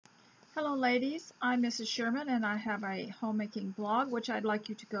Hello ladies, I'm Mrs. Sherman and I have a homemaking blog which I'd like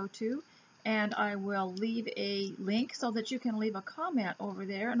you to go to, and I will leave a link so that you can leave a comment over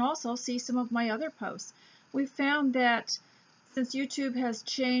there and also see some of my other posts. We found that since YouTube has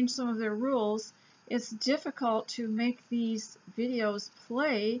changed some of their rules, it's difficult to make these videos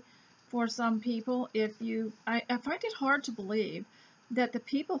play for some people. I find it hard to believe that the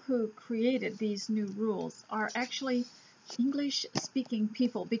people who created these new rules are actually English-speaking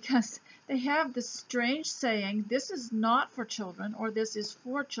people, because they have this strange saying, this is not for children, or this is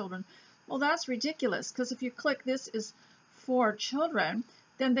for children. Well, that's ridiculous, because if you click this is for children,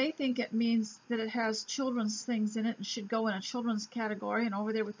 then they think it means that it has children's things in it and should go in a children's category and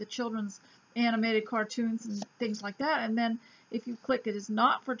over there with the children's animated cartoons and things like that. And then if you click it is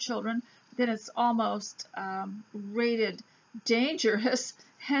not for children, then it's almost rated dangerous,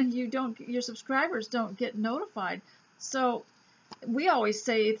 and your subscribers don't get notified. So we always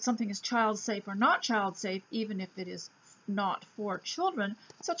say if something is child safe or not child safe, even if it is not for children,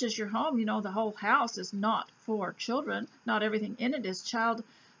 such as your home. You know, the whole house is not for children. Not everything in it is child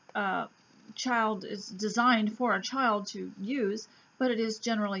is designed for a child to use, but it is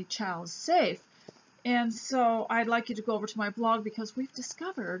generally child safe. And so I'd like you to go over to my blog, because we've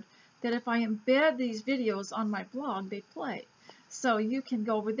discovered that if I embed these videos on my blog, they play. So you can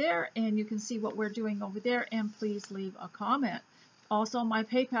go over there and you can see what we're doing over there, and please leave a comment. Also, my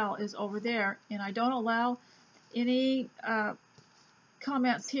PayPal is over there, and I don't allow any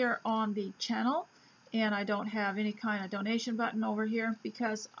comments here on the channel, and I don't have any kind of donation button over here,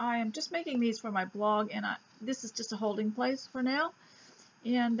 because I am just making these for my blog, and this is just a holding place for now.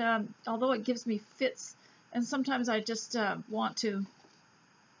 And although it gives me fits, and sometimes I just want to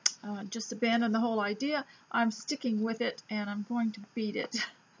just abandon the whole idea, I'm sticking with it, and I'm going to beat it.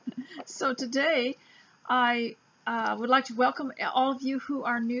 So today I would like to welcome all of you who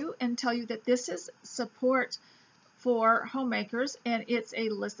are new and tell you that this is support for homemakers, and it's a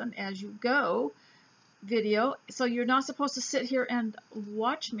listen as you go video. So you're not supposed to sit here and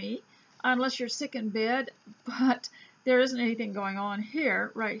watch me unless you're sick in bed, but there isn't anything going on here,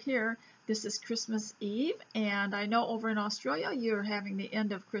 right here. This is Christmas Eve, and I know over in Australia you're having the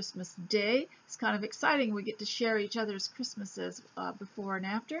end of Christmas Day. It's kind of exciting. We get to share each other's Christmases before and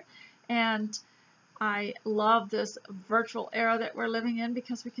after. And I love this virtual era that we're living in,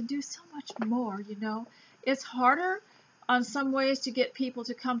 because we can do so much more, you know. It's harder on some ways to get people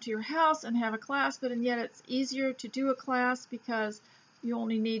to come to your house and have a class, but and yet it's easier to do a class because you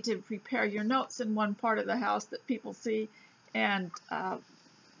only need to prepare your notes in one part of the house that people see, and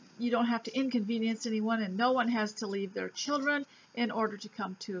you don't have to inconvenience anyone, and no one has to leave their children in order to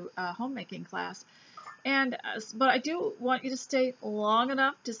come to a homemaking class. And but I do want you to stay long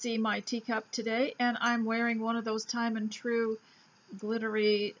enough to see my teacup today, and I'm wearing one of those time and true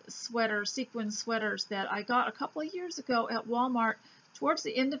glittery sequin sweaters that I got a couple of years ago at Walmart. Towards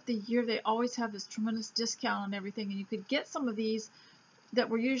the end of the year, they always have this tremendous discount on everything, and you could get some of these that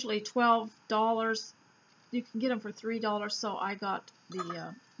were usually $12. You can get them for $3, so I got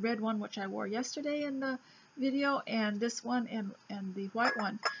the red one, which I wore yesterday in the video, and this one, and the white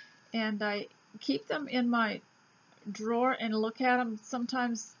one. And I keep them in my drawer and look at them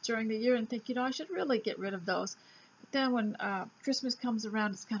sometimes during the year and think, you know, I should really get rid of those. But then when Christmas comes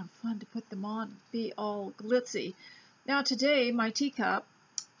around, it's kind of fun to put them on, be all glitzy. Now today, my teacup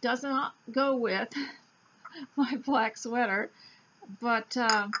does not go with my black sweater, but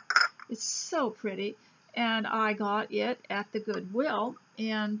it's so pretty, and I got it at the Goodwill,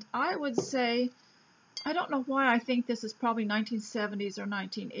 and I would say, I don't know why I think this is probably 1970s or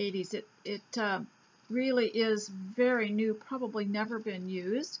 1980s. It really is very new, probably never been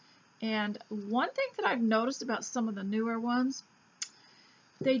used. And one thing that I've noticed about some of the newer ones,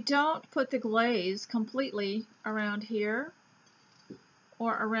 they don't put the glaze completely around here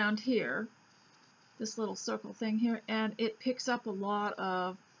or around here, this little circle thing here, and it picks up a lot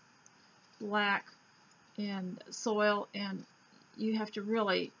of black and soil, and you have to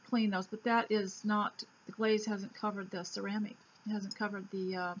really clean those. But that is not, the glaze hasn't covered the ceramic, it hasn't covered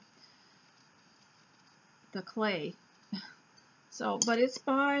the clay. So, but it's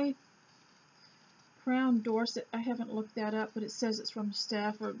by Crown Dorset. I haven't looked that up, but it says it's from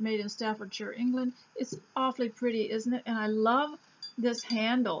Stafford, made in Staffordshire, England. It's awfully pretty, isn't it? And I love this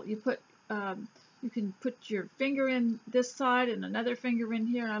handle. You can put your finger in this side and another finger in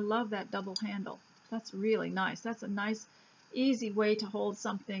here, and I love that double handle. That's really nice. That's a nice, easy way to hold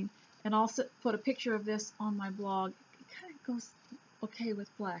something. And I'll put a picture of this on my blog. It kind of goes okay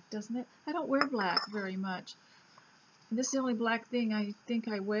with black, doesn't it? I don't wear black very much. And this is the only black thing I think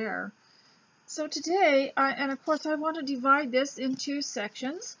I wear. So today, and of course I want to divide this in two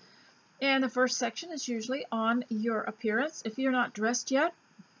sections. And the first section is usually on your appearance. If you're not dressed yet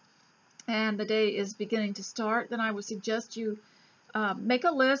and the day is beginning to start, then I would suggest you make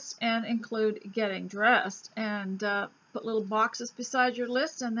a list and include getting dressed, and put little boxes beside your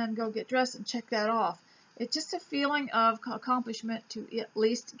list and then go get dressed and check that off. It's just a feeling of accomplishment to at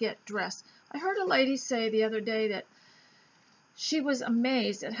least get dressed. I heard a lady say the other day that she was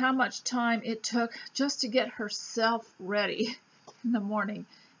amazed at how much time it took just to get herself ready in the morning.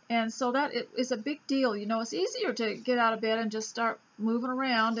 And so that is a big deal. You know, it's easier to get out of bed and just start moving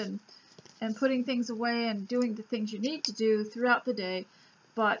around and putting things away and doing the things you need to do throughout the day,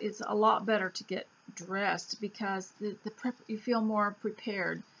 but it's a lot better to get dressed because you feel more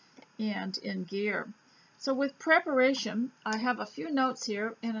prepared and in gear. So with preparation, I have a few notes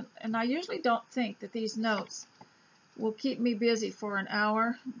here, and I usually don't think that these notes will keep me busy for an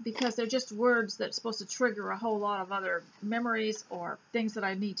hour because they're just words that's supposed to trigger a whole lot of other memories or things that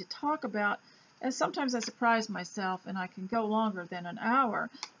I need to talk about. And sometimes I surprise myself and I can go longer than an hour.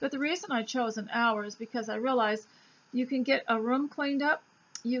 But the reason I chose an hour is because I realized you can get a room cleaned up,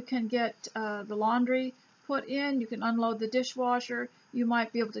 you can get the laundry put in, you can unload the dishwasher, you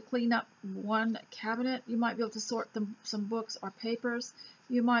might be able to clean up one cabinet, you might be able to sort some books or papers,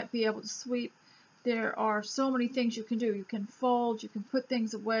 you might be able to sweep. There are so many things you can do. You can fold, you can put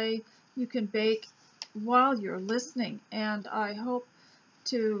things away, you can bake while you're listening. And I hope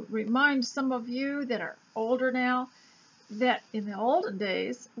to remind some of you that are older now that in the olden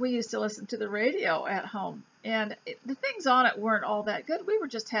days we used to listen to the radio at home, and the things on it weren't all that good. We were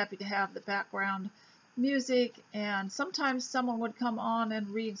just happy to have the background music, and sometimes someone would come on and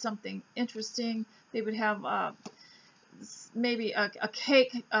read something interesting. They would have maybe a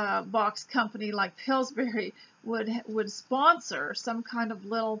cake box company like Pillsbury would sponsor some kind of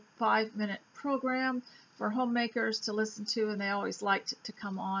little 5-minute program for homemakers to listen to, and they always liked to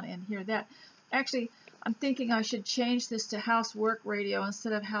come on and hear that. Actually, I'm thinking I should change this to housework radio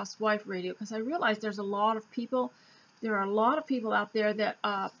instead of housewife radio, because I realize there are a lot of people out there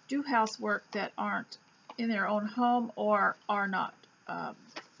that do housework that aren't in their own home or are not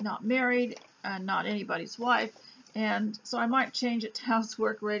married and not anybody's wife. And so I might change it to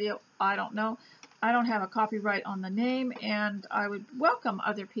housework radio. I don't know. I don't have a copyright on the name, and I would welcome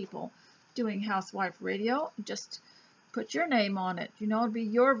other people doing housewife radio. Just put your name on it. You know, it'd be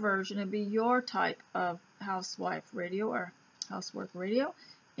your version. It'd be your type of housewife radio or housework radio.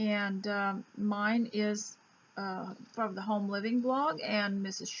 And mine is from the Home Living blog and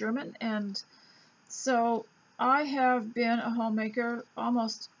Mrs. Sherman. And so I have been a homemaker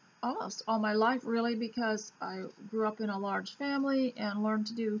almost all my life, really, because I grew up in a large family and learned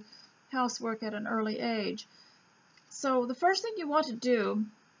to do housework at an early age. So the first thing you want to do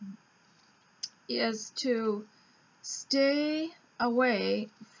is to stay away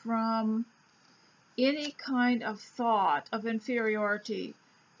from any kind of thought of inferiority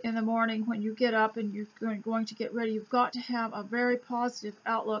in the morning when you get up and you're going to get ready. You've got to have a very positive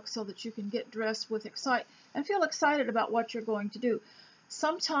outlook so that you can get dressed with and feel excited about what you're going to do.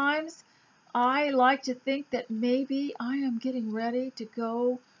 Sometimes I like to think that maybe I am getting ready to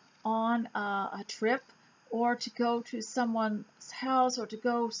go on a trip or to go to someone's house or to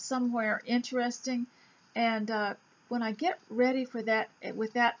go somewhere interesting. And when I get ready for that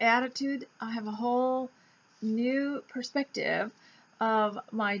with that attitude, I have a whole new perspective of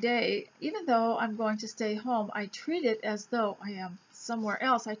my day. Even though I'm going to stay home, I treat it as though I am somewhere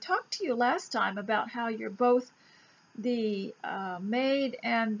else. I talked to you last time about how you're both the maid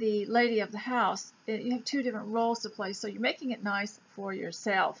and the lady of the house. You have two different roles to play, so you're making it nice for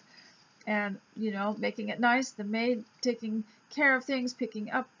yourself. And, you know, making it nice, the maid taking care of things, picking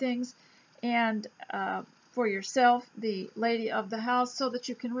up things, and for yourself, the lady of the house, so that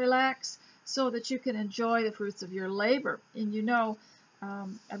you can relax, so that you can enjoy the fruits of your labor. And you know,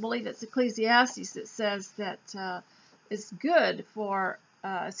 I believe it's Ecclesiastes that says that it's good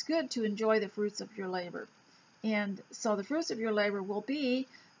to enjoy the fruits of your labor. And so the fruits of your labor will be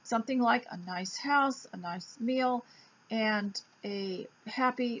something like a nice house, a nice meal, and a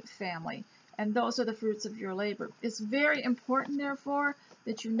happy family. And those are the fruits of your labor. It's very important, therefore,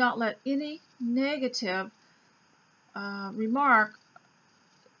 that you not let any negative remark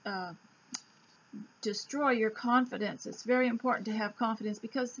destroy your confidence. It's very important to have confidence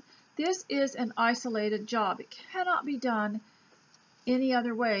because this is an isolated job. It cannot be done any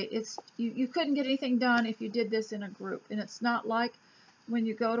other way. You couldn't get anything done if you did this in a group. And it's not like when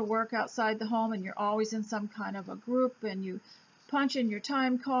you go to work outside the home and you're always in some kind of a group and you punch in your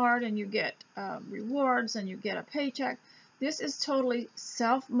time card and you get rewards and you get a paycheck. This is totally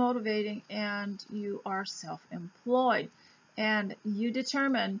self-motivating and you are self-employed. and you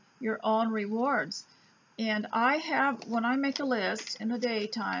determine your own rewards. And when I make a list in the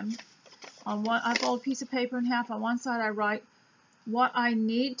daytime, I fold a piece of paper in half. On one side I write what I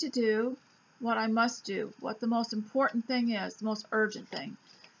need to do, what I must do, what the most important thing is, the most urgent thing.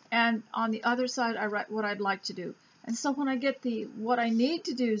 And on the other side I write what I'd like to do. And so when I get the what I need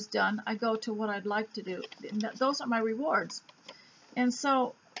to do is done, I go to what I'd like to do. And those are my rewards. And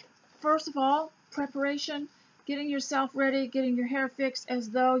so, first of all, preparation, getting yourself ready, getting your hair fixed as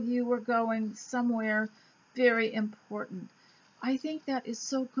though you were going somewhere very important. I think that is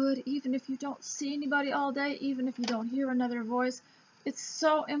so good, even if you don't see anybody all day, even if you don't hear another voice. It's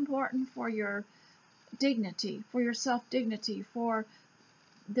so important for your dignity, for your self-dignity, for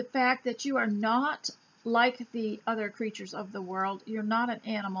the fact that you are not like the other creatures of the world. You're not an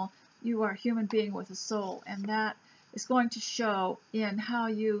animal. You are a human being with a soul, and that is going to show in how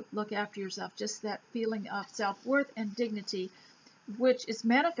you look after yourself, just that feeling of self-worth and dignity, which is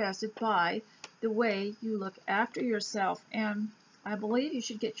manifested by the way you look after yourself. And I believe you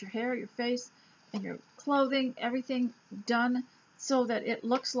should get your hair, your face, and your clothing, everything done so that it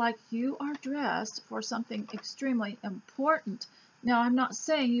looks like you are dressed for something extremely important. Now, I'm not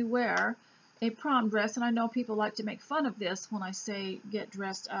saying you wear a prom dress, and I know people like to make fun of this when I say get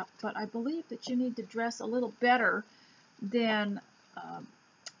dressed up, but I believe that you need to dress a little better than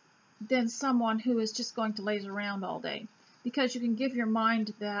someone who is just going to laze around all day, because you can give your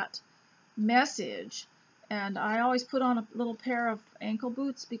mind that message. And I always put on a little pair of ankle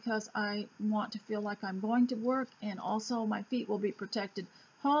boots because I want to feel like I'm going to work, and also my feet will be protected.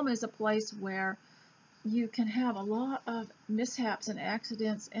 Home is a place where you can have a lot of mishaps and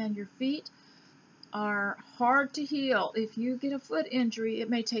accidents, and your feet are hard to heal. If you get a foot injury, it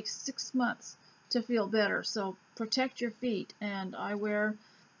may take 6 months to feel better. So protect your feet. And I wear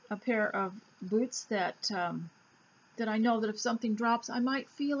a pair of boots that I know that if something drops, I might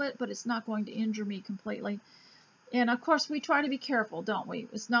feel it, but it's not going to injure me completely. And of course, we try to be careful, don't we?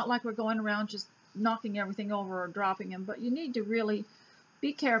 It's not like we're going around just knocking everything over or dropping them, but you need to really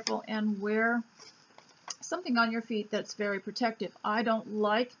be careful and wear something on your feet that's very protective. I don't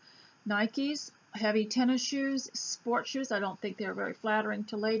like Nikes, heavy tennis shoes, sports shoes. I don't think they're very flattering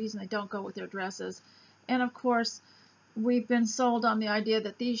to ladies, and they don't go with their dresses. And of course, we've been sold on the idea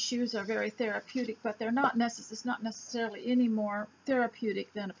that these shoes are very therapeutic, but they're not it's not necessarily any more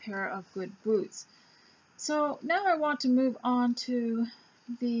therapeutic than a pair of good boots. So now I want to move on to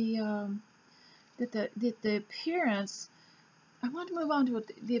the appearance. I want to move on to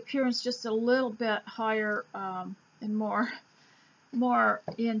the appearance just a little bit higher and more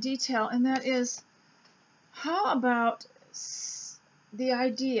in detail, and that is, how about the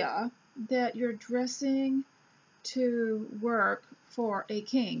idea that you're dressing to work for a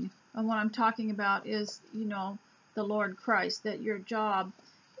king? And what I'm talking about is, the Lord Christ, that your job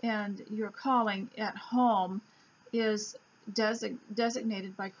and your calling at home is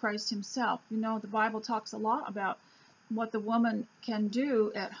designated by Christ himself. The Bible talks a lot about what the woman can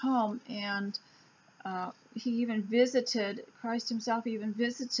do at home, and Christ himself even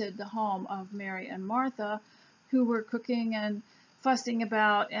visited the home of Mary and Martha, who were cooking and fussing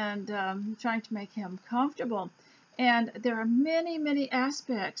about and trying to make him comfortable. And there are many, many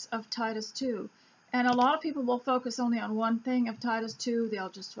aspects of Titus 2. And a lot of people will focus only on one thing of Titus 2. They'll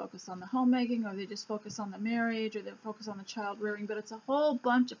just focus on the homemaking, or they just focus on the marriage, or they'll focus on the child rearing. But it's a whole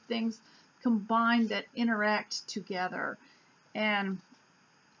bunch of things combined that interact together. And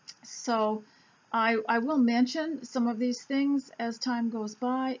so I will mention some of these things as time goes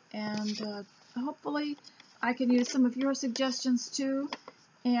by, and hopefully I can use some of your suggestions too.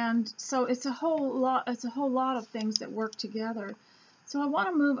 And so it's a whole lot of things that work together. So I want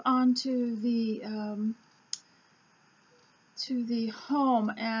to move on to the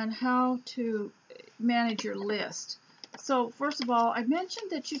home and how to manage your list. So first of all, I mentioned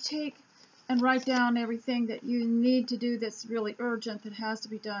that you take and write down everything that you need to do that's really urgent, that has to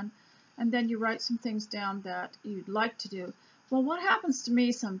be done, and then you write some things down that you'd like to do. Well, what happens to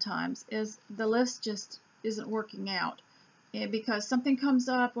me sometimes is the list just isn't working out, because something comes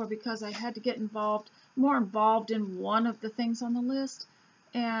up, or because I had to get more involved in one of the things on the list.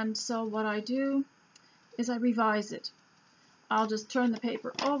 And so what I do is I revise it. I'll just turn the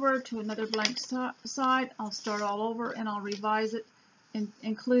paper over to another blank side. I'll start all over, and I'll revise it and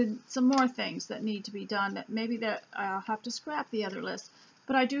include some more things that need to be done, that maybe that I'll have to scrap the other list.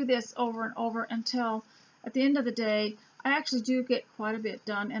 But I do this over and over until at the end of the day I actually do get quite a bit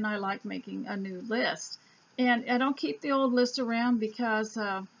done, and I like making a new list. And I don't keep the old list around because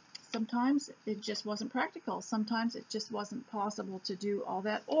sometimes it just wasn't practical. Sometimes it just wasn't possible to do all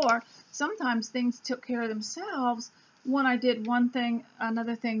that, or sometimes things took care of themselves when I did one thing,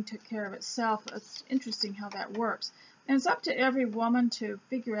 another thing took care of itself. It's interesting how that works. And it's up to every woman to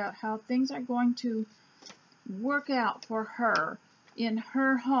figure out how things are going to work out for her in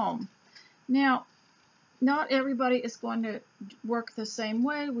her home. Now, not everybody is going to work the same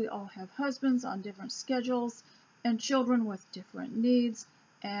way. We all have husbands on different schedules and children with different needs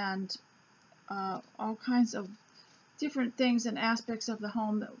and all kinds of different things and aspects of the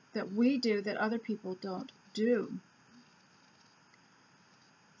home that we do that other people don't do.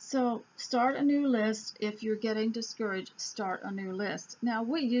 So start a new list. If you're getting discouraged, start a new list. Now,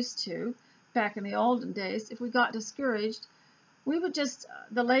 we used to, back in the olden days, if we got discouraged, we would just,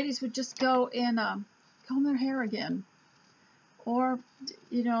 the ladies would just go and comb their hair again, or,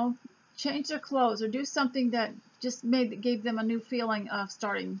 you know, change their clothes, or do something that just gave them a new feeling of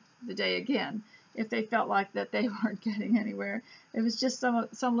starting the day again. If they felt like that they weren't getting anywhere, it was just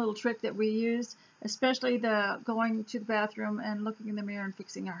some little trick that we used, especially the going to the bathroom and looking in the mirror and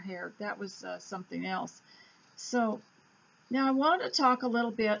fixing our hair. That was something else. So now I wanted to talk a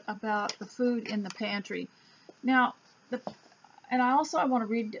little bit about the food in the pantry. Now, I want to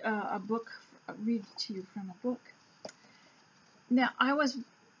read read to you from a book. Now, I was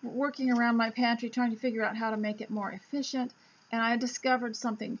working around my pantry trying to figure out how to make it more efficient, and I discovered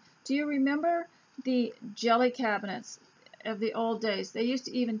something. Do you remember the jelly cabinets of the old days? They used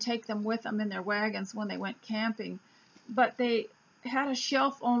to even take them with them in their wagons when they went camping, but they had a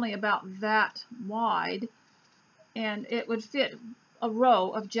shelf only about that wide, and it would fit a row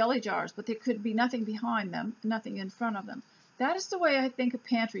of jelly jars, but there could be nothing behind them, nothing in front of them. That is the way I think a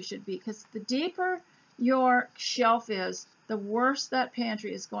pantry should be, because the deeper your shelf is, the worse that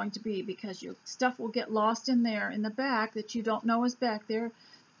pantry is going to be, because your stuff will get lost in there in the back that you don't know is back there,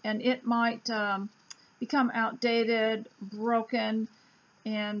 and it might become outdated, broken,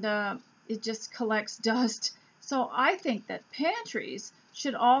 and it just collects dust. So I think that pantries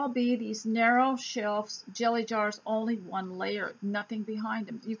should all be these narrow shelves, jelly jars, only one layer, nothing behind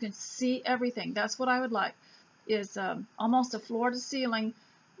them. You can see everything. That's what I would like, is almost a floor-to-ceiling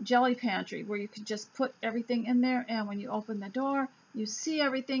jelly pantry where you can just put everything in there, and when you open the door, you see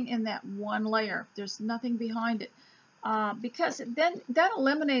everything in that one layer. There's nothing behind it. Because then that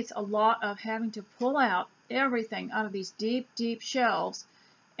eliminates a lot of having to pull out everything out of these deep, deep shelves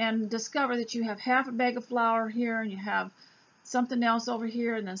and discover that you have half a bag of flour here and you have something else over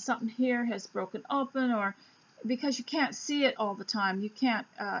here, and then something here has broken open, or because you can't see it all the time. You can't,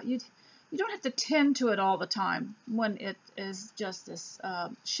 you don't have to tend to it all the time when it is just this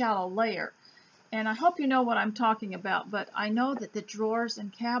shallow layer. And I hope you know what I'm talking about, but I know that the drawers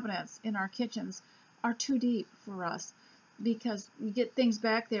and cabinets in our kitchens are too deep for us, because you get things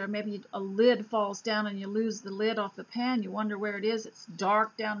back there. Maybe a lid falls down and you lose the lid off the pan. You wonder where it is. It's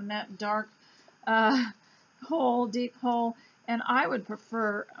dark down in that dark hole, deep hole. And I would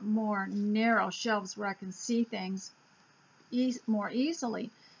prefer more narrow shelves where I can see things more easily.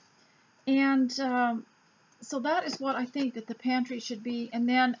 And so that is what I think that the pantry should be. And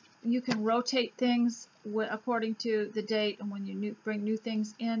then you can rotate things according to the date, and when you bring new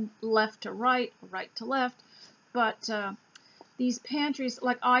things in, left to right, right to left. But these pantries,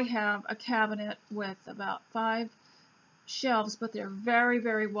 like I have a cabinet with about 5 shelves, but they're very,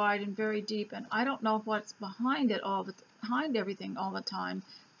 very wide and very deep, and I don't know what's behind everything all the time.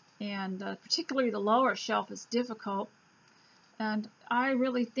 And particularly the lower shelf is difficult. And I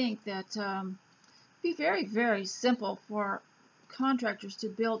really think that it'd be very, very simple for contractors to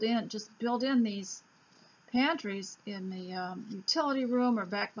just build in these pantries in the utility room or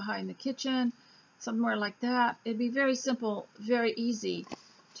back behind the kitchen, somewhere like that. It'd be very simple, very easy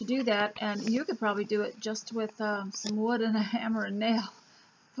to do that, and you could probably do it just with some wood and a hammer and nail.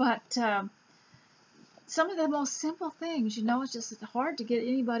 But some of the most simple things, you know, it's just hard to get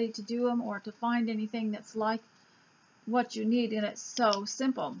anybody to do them or to find anything that's like what you need, and it's so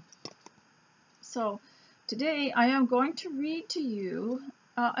simple. So today I am going to read to you,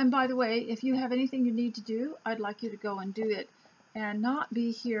 and by the way, if you have anything you need to do, I'd like you to go and do it and not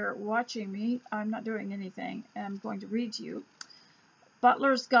be here watching me. I'm not doing anything. I'm going to read to you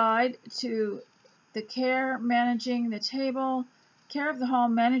Butler's Guide to the Care, Managing the Table, Care of the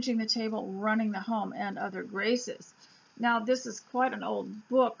Home, Managing the Table, Running the Home, and Other Graces. Now, this is quite an old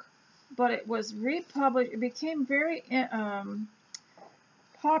book, but it was republished. It became very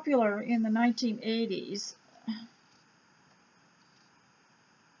popular in the 1980s.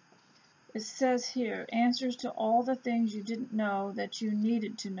 It says here, answers to all the things you didn't know that you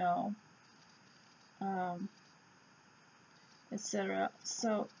needed to know, etc.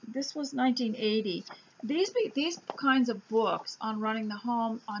 So this was 1980. These kinds of books on running the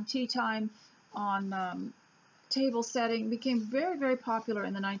home, on tea time, on table setting became very, very popular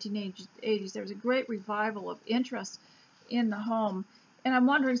in the 1980s. There was a great revival of interest in the home. And I'm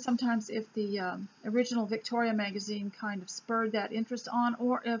wondering sometimes if the original Victoria magazine kind of spurred that interest on,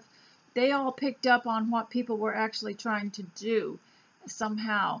 or if they all picked up on what people were actually trying to do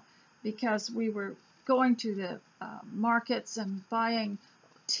somehow, because we were going to the markets and buying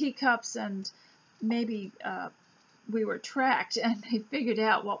teacups, and maybe we were tracked and they figured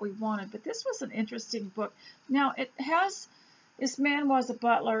out what we wanted. But this was an interesting book. Now, it has, this man was a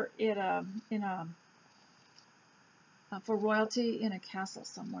butler for royalty in a castle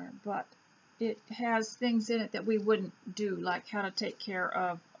somewhere, but it has things in it that we wouldn't do, like how to take care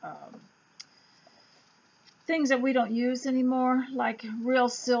of things that we don't use anymore, like real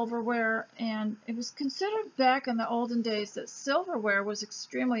silverware. And it was considered back in the olden days that silverware was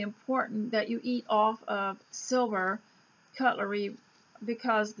extremely important, that you eat off of silver cutlery,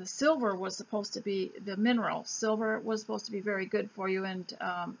 because the silver was supposed to be, the mineral silver was supposed to be very good for you and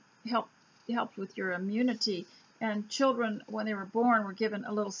helped with your immunity. And children, when they were born, were given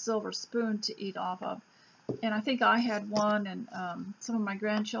a little silver spoon to eat off of. And I think I had one, and some of my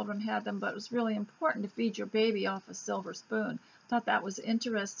grandchildren had them, but it was really important to feed your baby off a silver spoon. I thought that was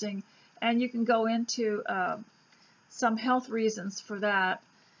interesting. And you can go into some health reasons for that,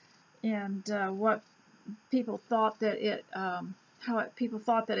 and what people thought that it, people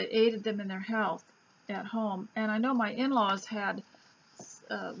thought that it aided them in their health at home. And I know my in-laws had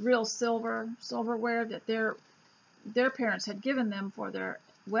real silverware that their parents had given them for their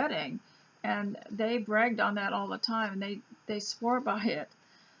wedding, and they bragged on that all the time, and they swore by it.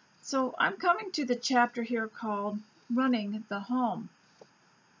 So I'm coming to the chapter here called Running the Home.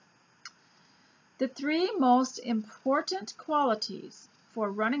 The three most important qualities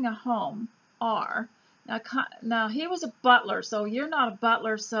for running a home are, now he was a butler, so you're not a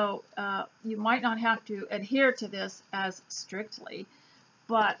butler, so you might not have to adhere to this as strictly,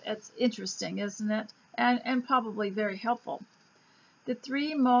 but it's interesting, isn't it? And probably very helpful. The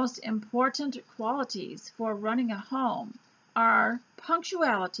three most important qualities for running a home are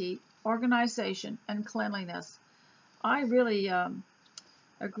punctuality, organization, and cleanliness. I really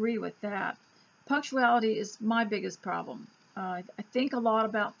agree with that. Punctuality is my biggest problem. I think a lot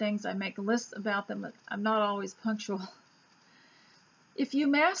about things. I make lists about them, but I'm not always punctual. If you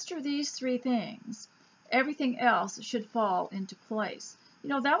master these three things, everything else should fall into place. You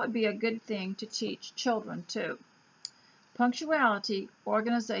know, that would be a good thing to teach children too. Punctuality,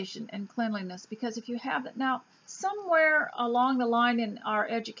 organization, and cleanliness, because if you have that, now somewhere along the line in our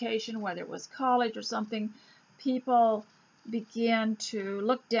education, whether it was college or something, people began to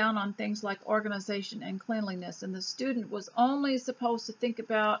look down on things like organization and cleanliness, and the student was only supposed to think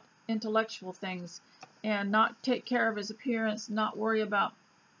about intellectual things and not take care of his appearance, not worry about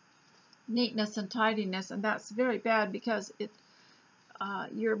neatness and tidiness. And that's very bad, because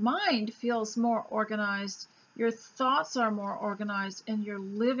your mind feels more organized, your thoughts are more organized, and your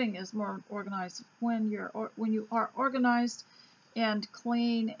living is more organized when you are organized and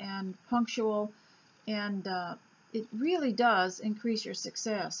clean and punctual, and it really does increase your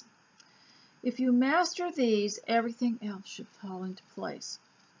success. If you master these, everything else should fall into place.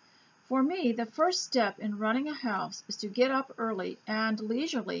 For me, the first step in running a house is to get up early and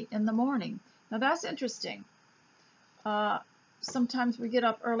leisurely in the morning. Now that's interesting. Sometimes we get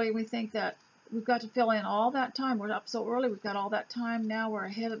up early and we think that we've got to fill in all that time. We're up so early, we've got all that time now, we're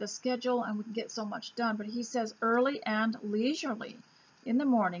ahead of the schedule and we can get so much done. But he says early and leisurely in the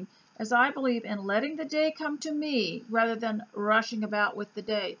morning, as I believe in letting the day come to me rather than rushing about with the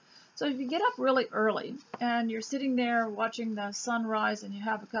day. So if you get up really early and you're sitting there watching the sunrise and you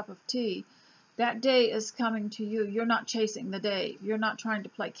have a cup of tea, that day is coming to you. You're not chasing the day. You're not trying to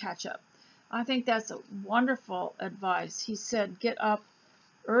play catch up. I think that's a wonderful advice. He said, get up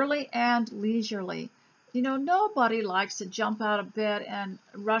early and leisurely. You know, nobody likes to jump out of bed and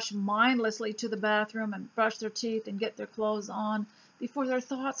rush mindlessly to the bathroom and brush their teeth and get their clothes on before their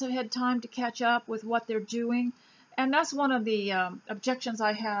thoughts have had time to catch up with what they're doing. And that's one of the objections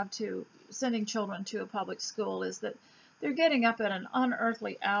I have to sending children to a public school, is that they're getting up at an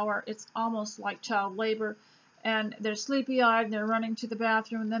unearthly hour. It's almost like child labor. And they're sleepy-eyed, and they're running to the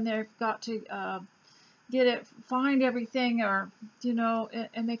bathroom, and then they've got to find everything, or, you know,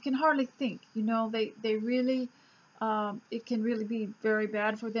 and they can hardly think. You know, they really, it can really be very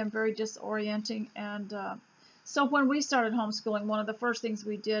bad for them, very disorienting. And so when we started homeschooling, one of the first things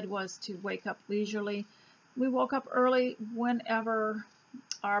we did was to wake up leisurely. We woke up early whenever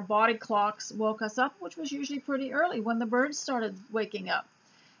our body clocks woke us up, which was usually pretty early when the birds started waking up.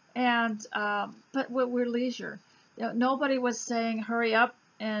 And but we're leisure. Nobody was saying hurry up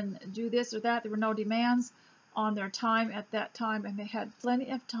and do this or that. There were no demands. on their time at that time, and they had plenty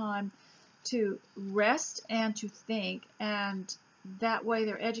of time to rest and to think, and that way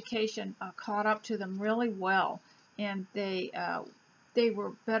their education caught up to them really well, and they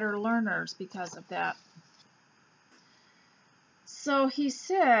were better learners because of that. So he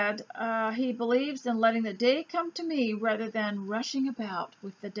said he believes in letting the day come to me rather than rushing about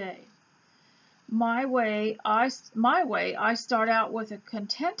with the day. My way, I start out with a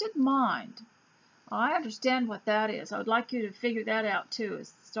contented mind. I understand what that is. I would like you to figure that out too.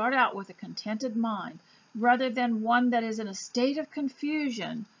 Is start out with a contented mind rather than one that is in a state of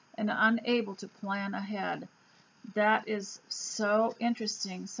confusion and unable to plan ahead. That is so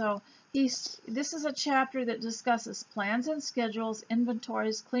interesting. So this is a chapter that discusses plans and schedules,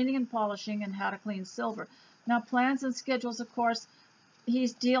 inventories, cleaning and polishing, and how to clean silver. Now, plans and schedules, of course,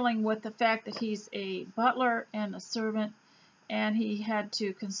 he's dealing with the fact that he's a butler and a servant, and he had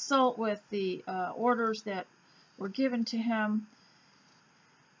to consult with the orders that were given to him,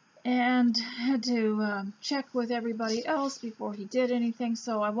 and had to check with everybody else before he did anything.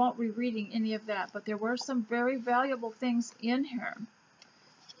 So I won't be reading any of that, but there were some very valuable things in here.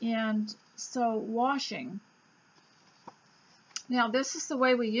 And so washing. Now this is the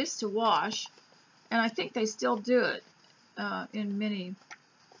way we used to wash, and I think they still do it in many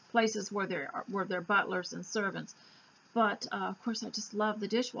places where they're butlers and servants. But of course I just love the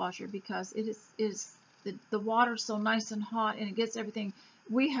dishwasher because it is the water's so nice and hot, and it gets everything.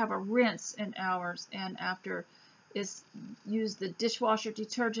 We have a rinse in ours, and after it's used the dishwasher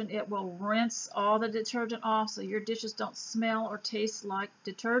detergent, it will rinse all the detergent off so your dishes don't smell or taste like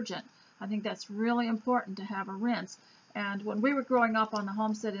detergent. I think that's really important to have a rinse. And when we were growing up on the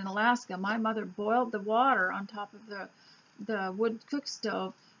homestead in Alaska, my mother boiled the water on top of the wood cook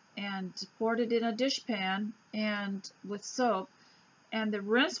stove and poured it in a dishpan and with soap. And the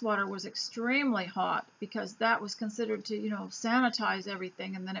rinse water was extremely hot because that was considered to, sanitize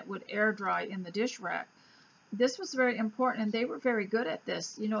everything, and then it would air dry in the dish rack. This was very important, and they were very good at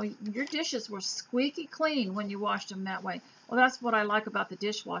this. Your dishes were squeaky clean when you washed them that way. Well, that's what I like about the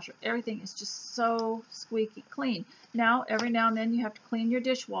dishwasher. Everything is just so squeaky clean. Now, every now and then you have to clean your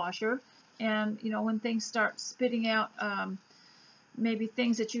dishwasher, and, when things start spitting out maybe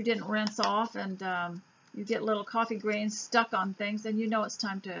things that you didn't rinse off, and you get little coffee grains stuck on things, then it's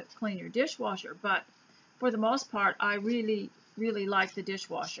time to clean your dishwasher. But for the most part, I really, really like the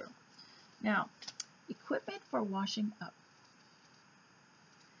dishwasher. Now, equipment for washing up.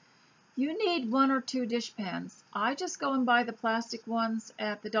 You need 1 or 2 dishpans. I just go and buy the plastic ones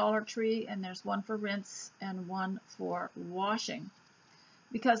at the Dollar Tree, and there's one for rinse and one for washing.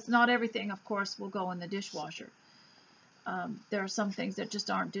 Because not everything, of course, will go in the dishwasher. There are some things that just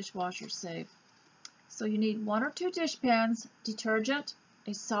aren't dishwasher safe. So you need 1 or 2 dishpans, detergent,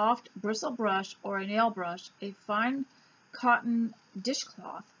 a soft bristle brush or a nail brush, a fine cotton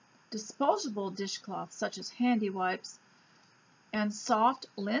dishcloth, disposable dishcloths such as handy wipes, and soft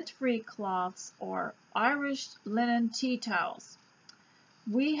lint-free cloths or Irish linen tea towels.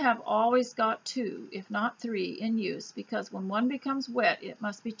 We have always got 2, if not 3, in use because when one becomes wet, it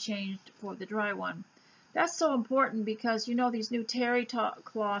must be changed for the dry one. That's so important because, these new terry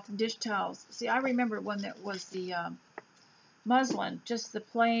cloth dish towels. See, I remember when it was the muslin, just the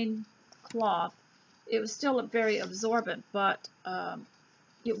plain cloth. It was still very absorbent, but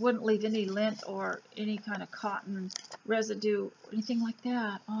it wouldn't leave any lint or any kind of cotton residue or anything like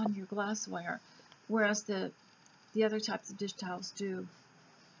that on your glassware, whereas the other types of dish towels do.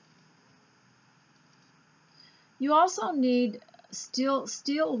 You also need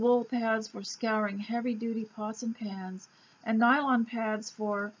steel wool pads for scouring heavy-duty pots and pans, and nylon pads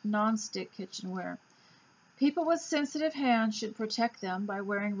for non-stick kitchenware. People with sensitive hands should protect them by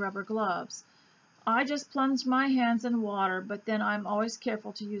wearing rubber gloves. I just plunge my hands in water, but then I'm always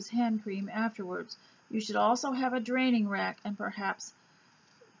careful to use hand cream afterwards. You should also have a draining rack and perhaps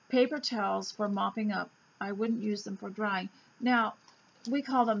paper towels for mopping up. I wouldn't use them for drying. Now, we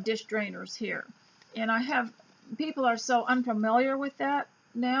call them dish drainers here, and people are so unfamiliar with that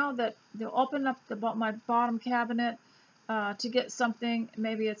now that they'll open up my bottom cabinet to get something.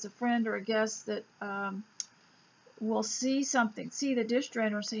 Maybe it's a friend or a guest that will see the dish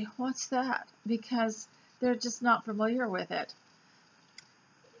drainer and say, "What's that?" Because they're just not familiar with it.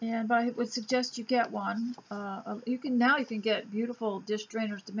 But I would suggest you get one. You can get beautiful dish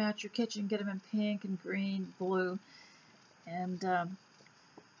drainers to match your kitchen. Get them in pink and green, blue, and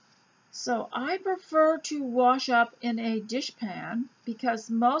so I prefer to wash up in a dishpan because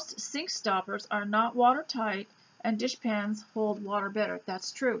most sink stoppers are not watertight and dishpans hold water better.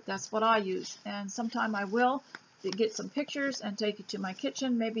 That's true. That's what I use. And sometime I will get some pictures and take you to my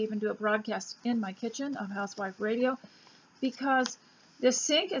kitchen, maybe even do a broadcast in my kitchen of Housewife Radio, because the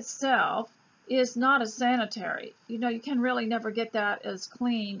sink itself is not as sanitary. You know, you can really never get that as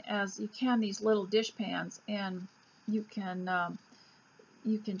clean as you can these little dish pans, and you can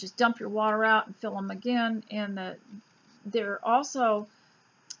just dump your water out and fill them again, and they're also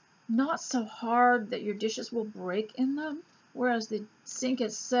not so hard that your dishes will break in them, whereas the sink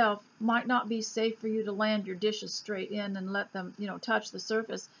itself might not be safe for you to land your dishes straight in and let them, you know, touch the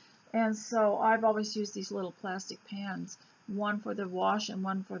surface. And so I've always used these little plastic pans, one for the wash and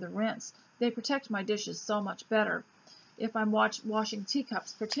one for the rinse. They protect my dishes so much better if I'm washing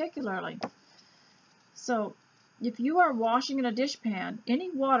teacups particularly. So if you are washing in a dish pan,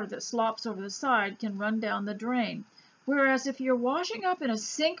 any water that slops over the side can run down the drain. Whereas if you're washing up in a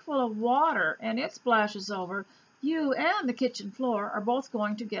sink full of water and it splashes over, you and the kitchen floor are both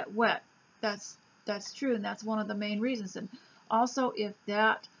going to get wet. That's true, and that's one of the main reasons. And also, if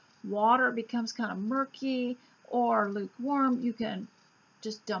that water becomes kind of murky or lukewarm, you can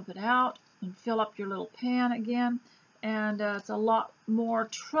just dump it out and fill up your little pan again. And it's a lot more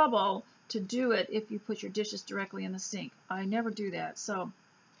trouble to do it if you put your dishes directly in the sink. I never do that.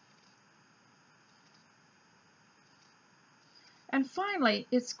 And finally,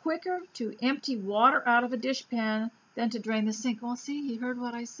 it's quicker to empty water out of a dishpan than to drain the sink. Well, see, you heard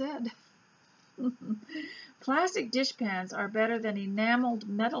what I said. Plastic dishpans are better than enameled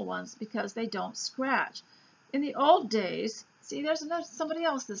metal ones because they don't scratch. In the old days, see, there's somebody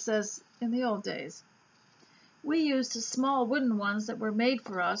else that says in the old days, we used small wooden ones that were made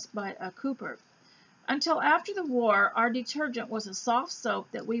for us by a cooper. Until after the war, our detergent was a soft soap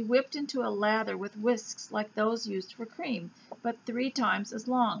that we whipped into a lather with whisks like those used for cream, but 3 times as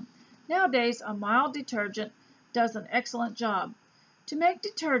long. Nowadays, a mild detergent does an excellent job. To make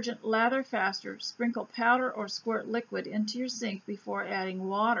detergent lather faster, sprinkle powder or squirt liquid into your sink before adding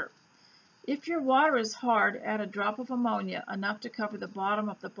water. If your water is hard, add a drop of ammonia, enough to cover the bottom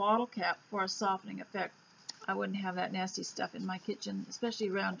of the bottle cap for a softening effect. I wouldn't have that nasty stuff in my kitchen, especially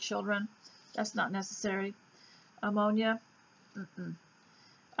around children. That's not necessary. Ammonia,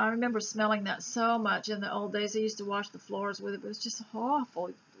 I remember smelling that so much in the old days. I used to wash the floors with it. It was just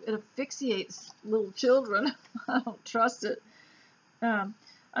awful. It asphyxiates little children. I don't trust it.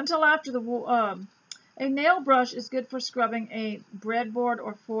 Until after the war, a nail brush is good for scrubbing a breadboard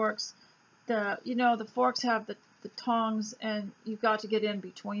or forks. The forks have the tongs, and you've got to get in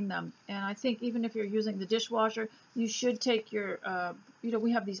between them. And I think even if you're using the dishwasher, you should take your,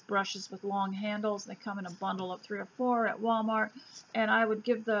 we have these brushes with long handles. They come in a bundle of 3 or 4 at Walmart. And I would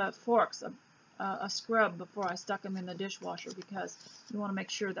give the forks a scrub before I stuck them in the dishwasher, because you want to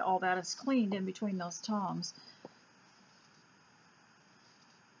make sure that all that is cleaned in between those tongs.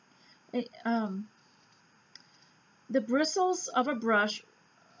 The bristles of a brush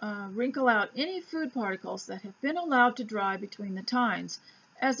wrinkle out any food particles that have been allowed to dry between the tines.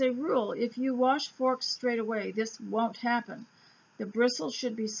 As a rule, if you wash forks straight away, this won't happen. The bristles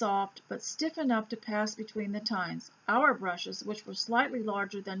should be soft, but stiff enough to pass between the tines. Our brushes, which were slightly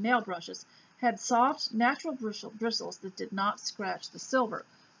larger than nail brushes, had soft, natural bristles that did not scratch the silver.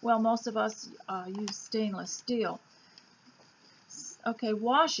 Well, most of us use stainless steel. Okay,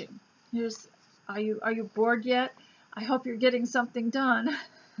 washing. Are you bored yet? I hope you're getting something done.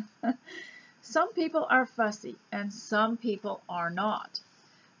 Some people are fussy and some people are not.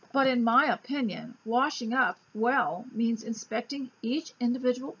 But in my opinion, washing up well means inspecting each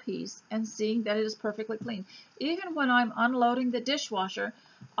individual piece and seeing that it is perfectly clean. Even when I'm unloading the dishwasher,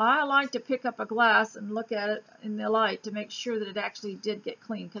 I like to pick up a glass and look at it in the light to make sure that it actually did get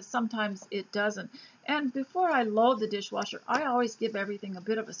clean, because sometimes it doesn't. And before I load the dishwasher, I always give everything a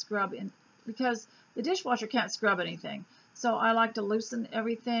bit of a scrub, because the dishwasher can't scrub anything. So I like to loosen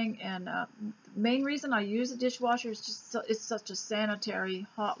everything, and the main reason I use a dishwasher is just it's such a sanitary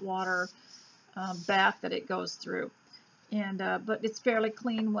hot water bath that it goes through. And but it's fairly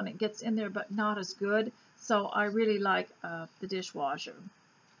clean when it gets in there, but not as good. So I really like the dishwasher.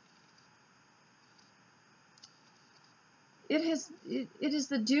 It is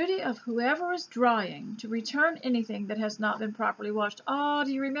the duty of whoever is drying to return anything that has not been properly washed. Oh,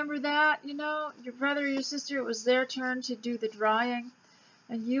 do you remember that? You know, your brother or your sister, it was their turn to do the drying,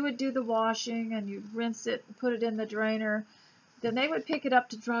 and you would do the washing, and you'd rinse it and put it in the drainer. Then they would pick it up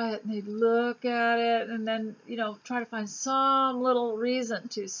to dry it, and they'd look at it, and then, try to find some little reason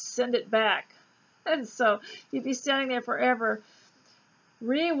to send it back. And so you'd be standing there forever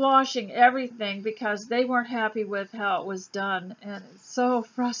rewashing everything because they weren't happy with how it was done, and it's so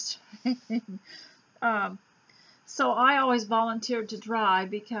frustrating. So I always volunteered to dry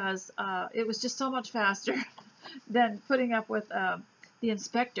because it was just so much faster. than putting up with the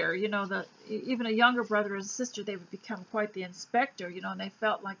inspector. You know, even a younger brother or sister, they would become quite the inspector, you know, and they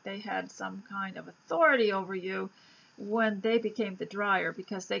felt like they had some kind of authority over you when they became the dryer,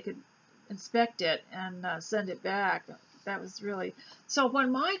 because they could inspect it and send it back. That was really... So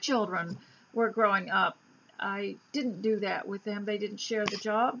when my children were growing up, I didn't do that with them. They didn't share the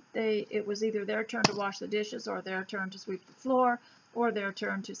job. It was either their turn to wash the dishes, or their turn to sweep the floor, or their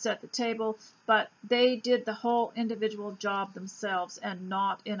turn to set the table, but they did the whole individual job themselves and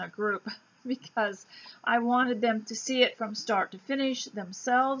not in a group, because I wanted them to see it from start to finish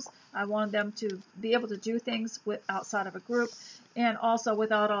themselves. I wanted them to be able to do things outside of a group, and also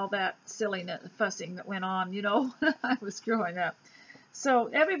without all that silliness, fussing that went on, you know, when I was growing up. So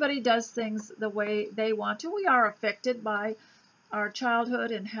everybody does things the way they want to. We are affected by our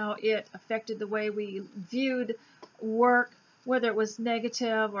childhood and how it affected the way we viewed work, whether it was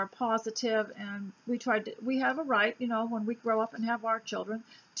negative or positive, and we have a right, you know, when we grow up and have our children,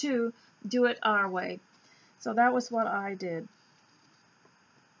 to do it our way. So that was what I did.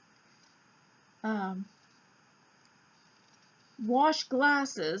 Wash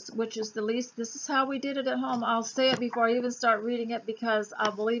glasses, which is the least... This is how we did it at home. I'll say it before I even start reading it, because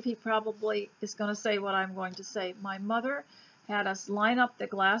I believe he probably is going to say what I'm going to say. My mother had us line up the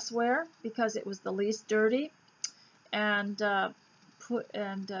glassware because it was the least dirty, and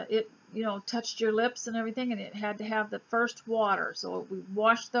it, you know, touched your lips and everything, and it had to have the first water. So we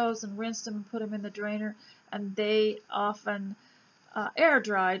washed those and rinsed them and put them in the drainer, and they often air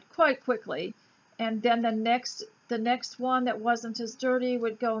dried quite quickly. And then the next one that wasn't as dirty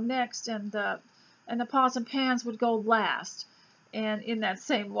would go next, and the pots and pans would go last, and in that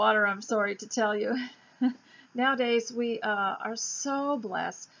same water, I'm sorry to tell you. Nowadays we are so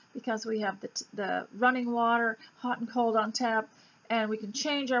blessed, because we have the running water, hot and cold on tap, and we can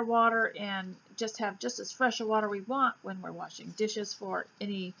change our water and just have just as fresh a water we want when we're washing dishes for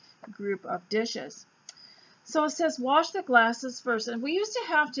any group of dishes. So it says wash the glasses first, and we used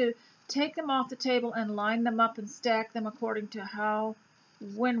to have to take them off the table and line them up and stack them according to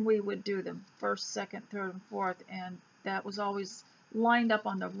when we would do them, first, second, third, and fourth, and that was always lined up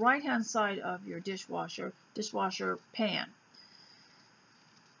on the right hand side of your dishwasher pan.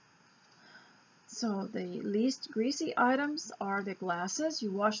 So the least greasy items are the glasses.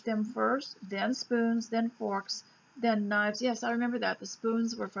 You wash them first, then spoons, then forks, then knives. Yes, I remember that. The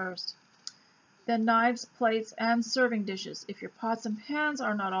spoons were first. Then knives, plates, and serving dishes. If your pots and pans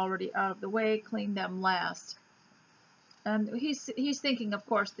are not already out of the way, clean them last. And he's thinking, of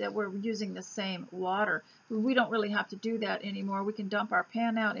course, that we're using the same water. We don't really have to do that anymore. We can dump our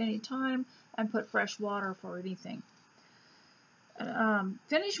pan out anytime and put fresh water for anything.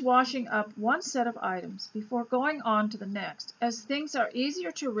 Finish washing up one set of items before going on to the next, as things are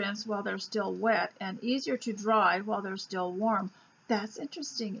easier to rinse while they're still wet and easier to dry while they're still warm. That's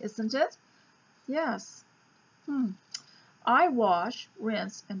interesting, isn't it? Yes. I wash,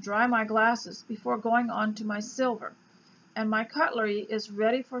 rinse, and dry my glasses before going on to my silver, and my cutlery is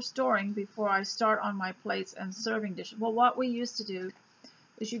ready for storing before I start on my plates and serving dishes. Well, what we used to do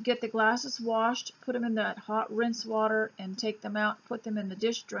is you get the glasses washed, put them in that hot rinse water, and take them out, put them in the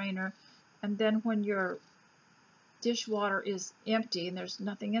dish drainer, and then when your dishwater is empty and there's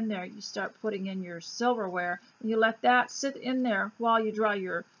nothing in there, you start putting in your silverware, and you let that sit in there while you dry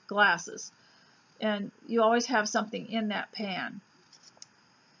your glasses. And you always have something in that pan.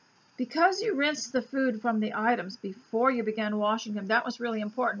 Because you rinsed the food from the items before you began washing them, that was really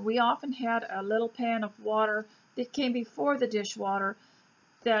important. We often had a little pan of water that came before the dishwater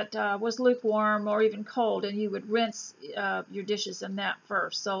that was lukewarm or even cold, and you would rinse your dishes in that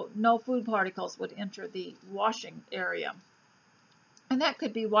first, so no food particles would enter the washing area. And that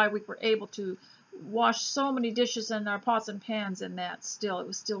could be why we were able to wash so many dishes in our pots and pans in that still. It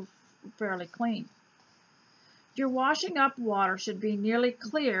was still fairly clean. Your washing up water should be nearly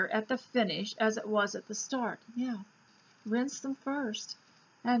clear at the finish as it was at the start. Yeah, rinse them first,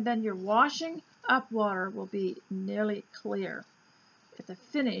 and then your washing up water will be nearly clear at the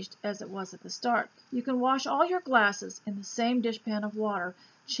finish as it was at the start. You can wash all your glasses in the same dishpan of water.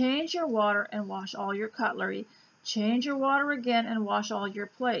 Change your water and wash all your cutlery. Change your water again and wash all your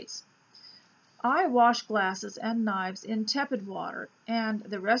plates. I wash glasses and knives in tepid water, and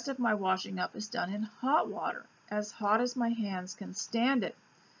the rest of my washing up is done in hot water, as hot as my hands can stand it.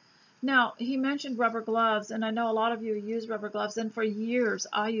 Now, he mentioned rubber gloves, and I know a lot of you use rubber gloves, and for years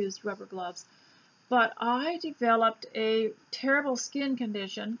I used rubber gloves. But I developed a terrible skin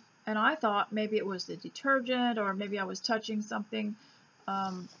condition, and I thought maybe it was the detergent, or maybe I was touching something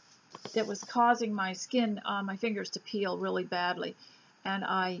that was causing my skin on my fingers to peel really badly. And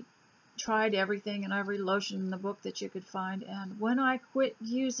I tried everything and every lotion in the book that you could find, and when I quit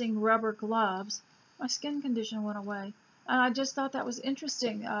using rubber gloves, my skin condition went away. And I just thought that was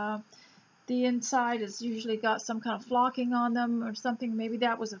interesting. The inside has usually got some kind of flocking on them or something. Maybe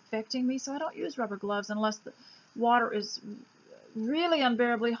that was affecting me, so I don't use rubber gloves unless the water is really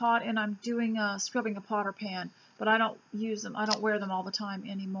unbearably hot and I'm doing scrubbing a pot or pan. But I don't use them. I don't wear them all the time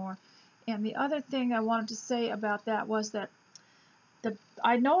anymore. And the other thing I wanted to say about that was that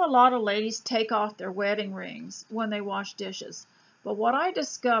I know a lot of ladies take off their wedding rings when they wash dishes. But what I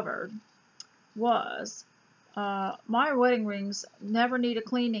discovered was my wedding rings never need a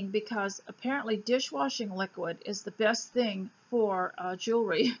cleaning because apparently dishwashing liquid is the best thing for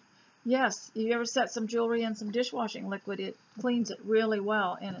jewelry. Yes, if you ever set some jewelry in some dishwashing liquid, it cleans it really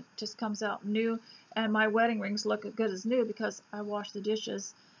well and it just comes out new. And my wedding rings look as good as new because I wash the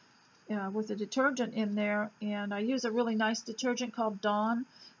dishes with the detergent in there, and I use a really nice detergent called Dawn,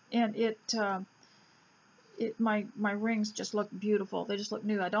 and my rings just look beautiful. They just look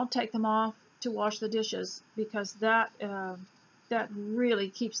new. I don't take them off to wash the dishes because that really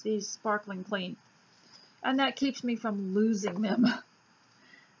keeps these sparkling clean, and that keeps me from losing them.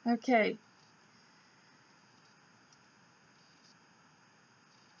 Okay.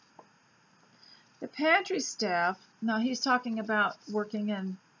 The pantry staff, now he's talking about working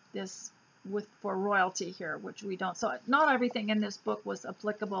in this for royalty here, which we don't. So not everything in this book was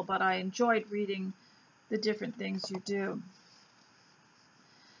applicable, but I enjoyed reading the different things you do.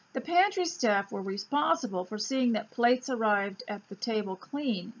 The pantry staff were responsible for seeing that plates arrived at the table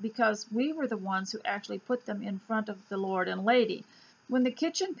clean because we were the ones who actually put them in front of the Lord and Lady. When the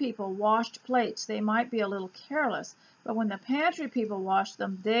kitchen people washed plates, they might be a little careless, but when the pantry people washed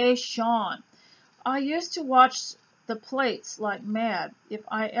them, they shone. I used to watch the plates like mad. If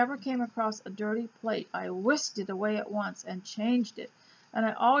I ever came across a dirty plate, I whisked it away at once and changed it. And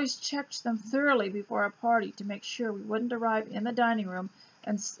I always checked them thoroughly before a party to make sure we wouldn't arrive in the dining room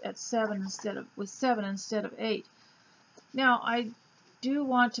at 7 instead of 8. Now, I do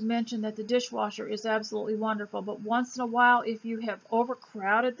want to mention that the dishwasher is absolutely wonderful, but once in a while, if you have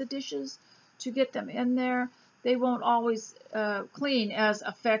overcrowded the dishes to get them in there, they won't always clean as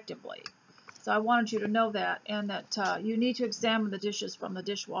effectively. So I wanted you to know that, and that you need to examine the dishes from the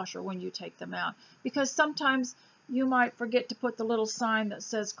dishwasher when you take them out, because sometimes you might forget to put the little sign that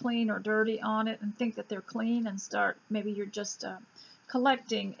says clean or dirty on it and think that they're clean and maybe you're just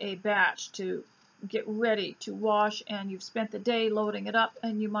collecting a batch to get ready to wash, and you've spent the day loading it up,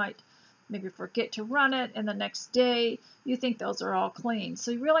 and you might maybe forget to run it, and the next day you think those are all clean. So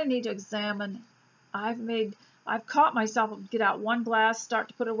you really need to examine. I've caught myself get out one glass, start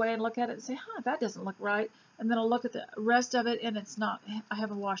to put it away and look at it and say, that doesn't look right. And then I'll look at the rest of it and it's not, I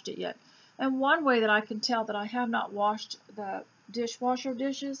haven't washed it yet. And one way that I can tell that I have not washed the dishwasher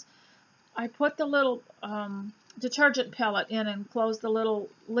dishes, I put the little detergent pellet in and close the little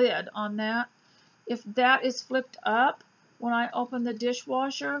lid on that. If that is flipped up when I open the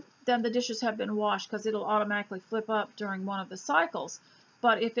dishwasher, then the dishes have been washed because it'll automatically flip up during one of the cycles.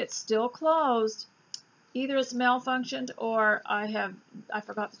 But if it's still closed, either it's malfunctioned or I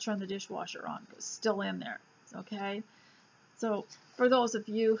forgot to turn the dishwasher on because it's still in there. Okay? So for those of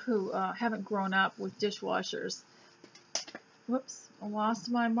you who haven't grown up with dishwashers, whoops, I lost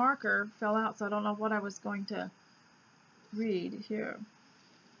my marker, fell out, so I don't know what I was going to read here.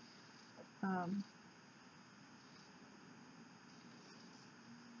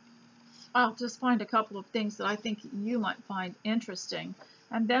 I'll just find a couple of things that I think you might find interesting,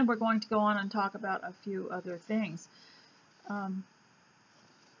 and then we're going to go on and talk about a few other things.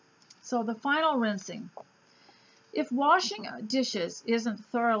 So the final rinsing. If washing dishes isn't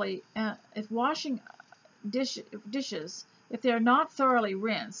thoroughly, if they're not thoroughly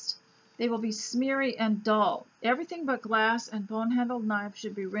rinsed, they will be smeary and dull. Everything but glass and bone-handled knives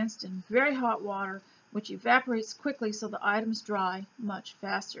should be rinsed in very hot water, which evaporates quickly so the items dry much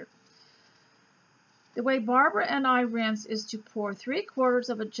faster. The way Barbara and I rinse is to pour 3/4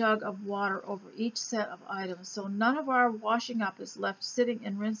 of a jug of water over each set of items, so none of our washing up is left sitting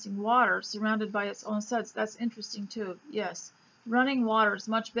in rinsing water surrounded by its own suds. That's interesting too. Yes, running water is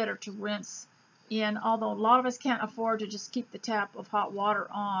much better to rinse in, although a lot of us can't afford to just keep the tap of hot water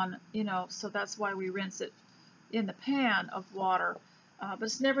on, so that's why we rinse it in the pan of water. But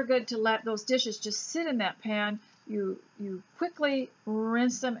it's never good to let those dishes just sit in that pan. You quickly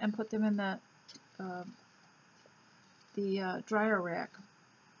rinse them and put them in the dryer rack.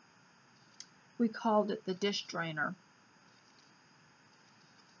 We called it the dish drainer.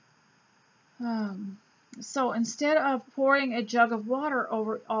 So instead of pouring a jug of water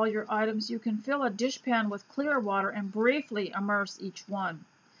over all your items, you can fill a dishpan with clear water and briefly immerse each one.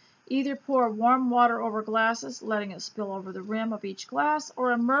 Either pour warm water over glasses, letting it spill over the rim of each glass,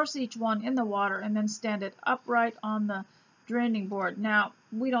 or immerse each one in the water and then stand it upright on the draining board. Now,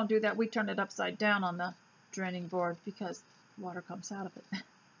 we don't do that. We turn it upside down on the draining board because water comes out of it.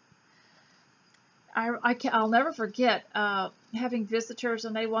 I'll never forget having visitors,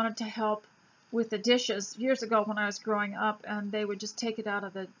 and they wanted to help with the dishes years ago when I was growing up, and they would just take it out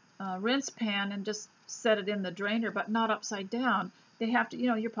of the rinse pan and just set it in the drainer, but not upside down. They have to,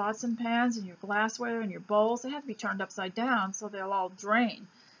 your pots and pans and your glassware and your bowls, they have to be turned upside down so they'll all drain.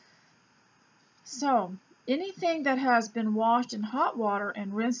 So anything that has been washed in hot water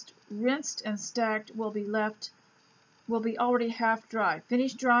and rinsed and stacked will be already half dry.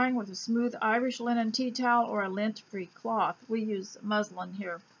 Finish drying with a smooth Irish linen tea towel or a lint-free cloth. We use muslin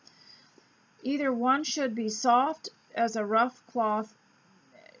here. Either one should be soft as a rough cloth.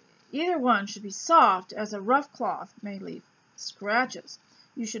 Either one should be soft as a rough cloth may leave scratches.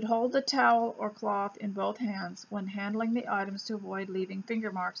 You should hold the towel or cloth in both hands when handling the items to avoid leaving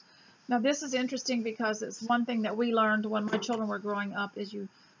finger marks. Now this is interesting because it's one thing that we learned when my children were growing up is you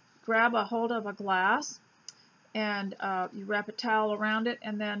grab a hold of a glass and you wrap a towel around it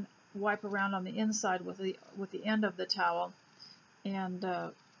and then wipe around on the inside with the end of the towel. And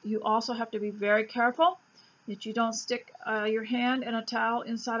you also have to be very careful that you don't stick your hand in a towel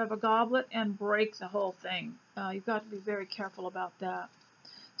inside of a goblet and break the whole thing. You've got to be very careful about that.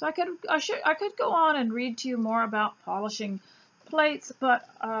 So I could go on and read to you more about polishing plates, but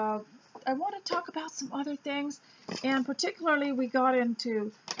I want to talk about some other things, and particularly we've gotten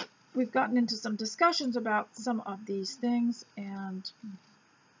into some discussions about some of these things, and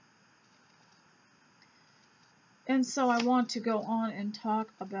so I want to go on and talk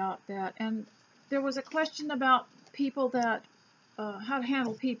about that. And there was a question about people that how to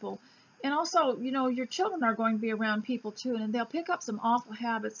handle people. And also, your children are going to be around people too, and they'll pick up some awful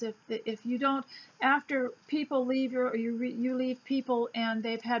habits if you don't. After people leave you leave people and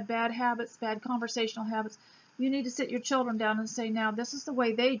they've had bad habits, bad conversational habits. You need to sit your children down and say, now this is the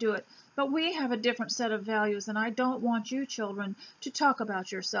way they do it, but we have a different set of values, and I don't want you children to talk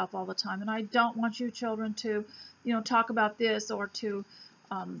about yourself all the time, and I don't want you children to, talk about this or to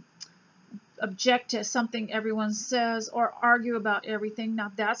object to something everyone says or argue about everything.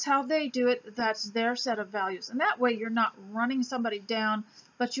 Now that's how they do it. That's their set of values. And that way you're not running somebody down,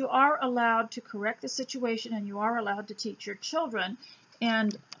 but you are allowed to correct the situation and you are allowed to teach your children.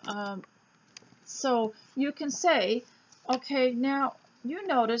 And so you can say, okay, now you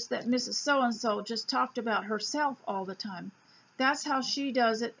notice that Mrs. So-and-so just talked about herself all the time. That's how she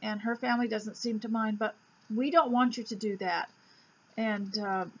does it, and her family doesn't seem to mind, but we don't want you to do that. And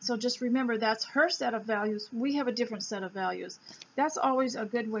so just remember, that's her set of values. We have a different set of values. That's always a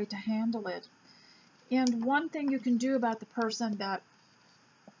good way to handle it. And one thing you can do about the person that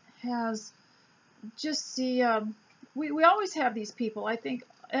has just we always have these people. I think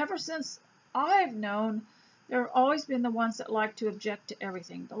ever since I've known, there have always been the ones that like to object to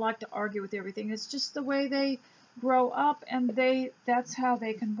everything. They like to argue with everything. It's just the way they grow up, and that's how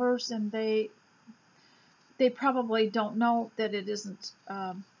they converse, and they probably don't know that it isn't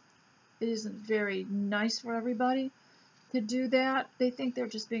very nice for everybody to do that. They think they're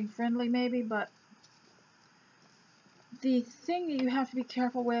just being friendly maybe, but the thing that you have to be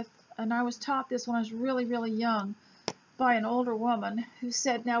careful with, and I was taught this when I was really, really young by an older woman who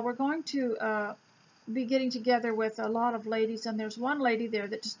said, now we're going to be getting together with a lot of ladies, and there's one lady there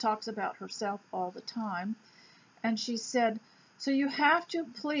that just talks about herself all the time. And she said, so you have to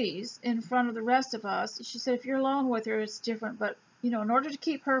please in front of the rest of us. She said, if you're alone with her, it's different. But, in order to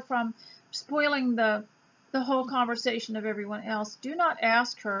keep her from spoiling the whole conversation of everyone else, do not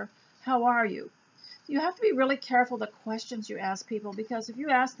ask her, how are you? You have to be really careful the questions you ask people, because if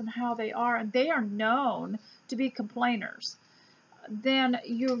you ask them how they are, and they are known to be complainers, then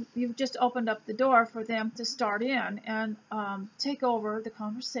you've just opened up the door for them to start in and take over the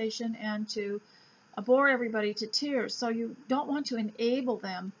conversation and to bore everybody to tears. So you don't want to enable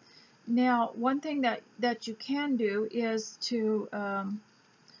them. Now, one thing that you can do is to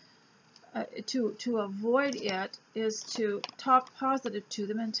avoid it is to talk positive to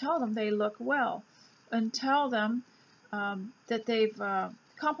them and tell them they look well, and tell them that they've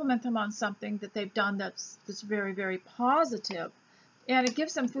compliment them on something that they've done that's very, very positive. And it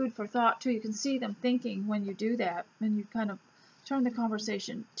gives them food for thought too. You can see them thinking when you do that, and you kind of turn the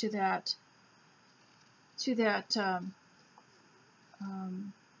conversation to that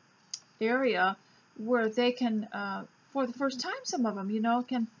area where they can, for the first time, some of them,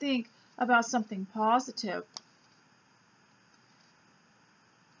 can think about something positive.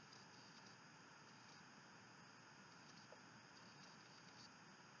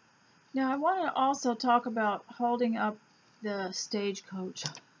 Now I want to also talk about holding up the stagecoach.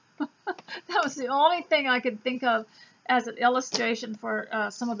 That was the only thing I could think of as an illustration for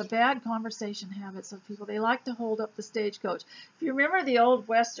some of the bad conversation habits of people. They like to hold up the stagecoach. If you remember the old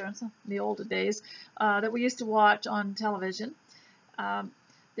westerns, the older days, that we used to watch on television, um,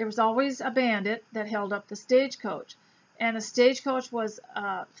 there was always a bandit that held up the stagecoach. And the stagecoach was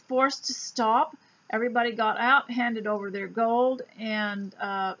forced to stop. Everybody got out, handed over their gold, and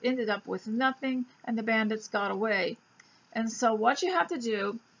ended up with nothing, and the bandits got away. And so what you have to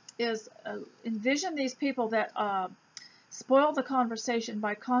do is envision these people that spoil the conversation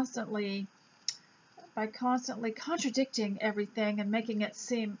by constantly contradicting everything and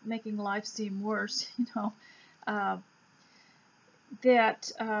making life seem worse. Uh,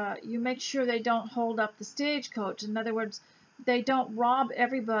 that you make sure they don't hold up the stagecoach. In other words, they don't rob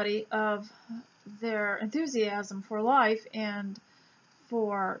everybody of their enthusiasm for life and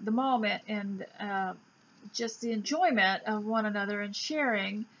for the moment and just the enjoyment of one another and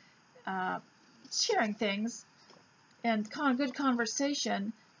sharing things and good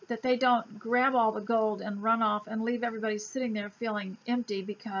conversation, that they don't grab all the gold and run off and leave everybody sitting there feeling empty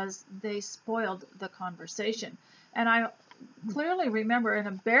because they spoiled the conversation. And I clearly remember an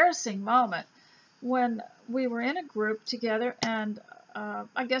embarrassing moment when we were in a group together, and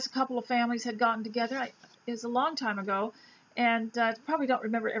I guess a couple of families had gotten together. It was a long time ago, and I probably don't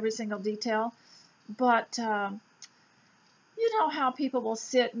remember every single detail, but you know how people will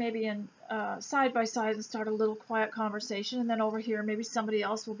sit maybe in side by side and start a little quiet conversation, and then over here maybe somebody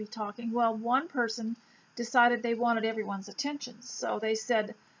else will be talking. Well, one person decided they wanted everyone's attention, so they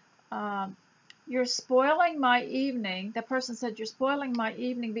said, "You're spoiling my evening." The person said, "You're spoiling my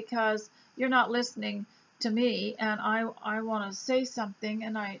evening because you're not listening to me, and I want to say something,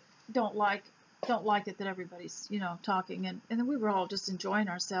 and I don't like it that everybody's talking." And then we were all just enjoying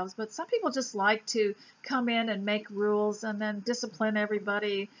ourselves. But some people just like to come in and make rules and then discipline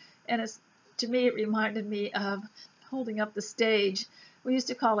everybody. And to me, it reminded me of holding up the stage. We used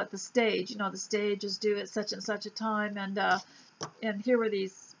to call it the stage. The stage is due at such and such a time, and here were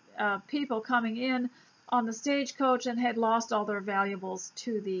these people coming in on the stagecoach and had lost all their valuables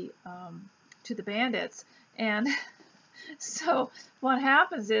to the bandits. And so what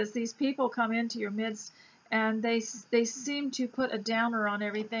happens is these people come into your midst, and they seem to put a downer on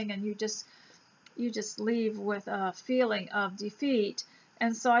everything, and you just leave with a feeling of defeat.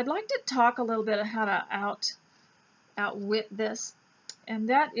 And so I'd like to talk a little bit of how to outwit this, and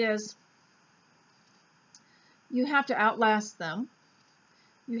that is, you have to outlast them,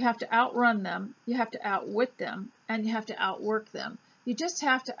 you have to outrun them, you have to outwit them, and you have to outwork them. You just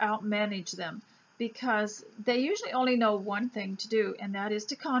have to outmanage them, because they usually only know one thing to do, and that is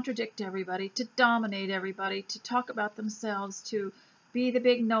to contradict everybody, to dominate everybody, to talk about themselves, to be the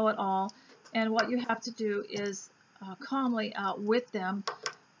big know-it-all. And what you have to do is calmly outwit them,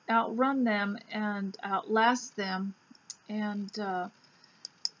 outrun them, and outlast them. And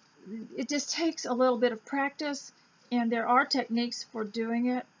it just takes a little bit of practice, and there are techniques for doing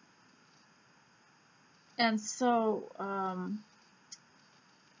it. And so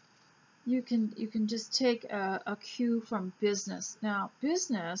you can just take a cue from business. Now,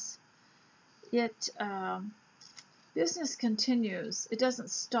 business continues. It doesn't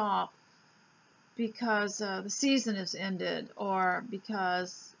stop because the season has ended, or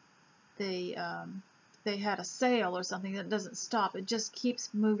because they had a sale or something. That doesn't stop. It just keeps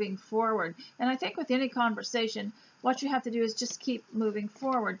moving forward. And I think with any conversation, what you have to do is just keep moving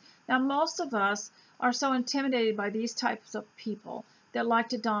forward. Now, most of us are so intimidated by these types of people that like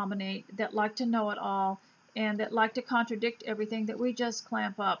to dominate, that like to know it all, and that like to contradict everything, that we just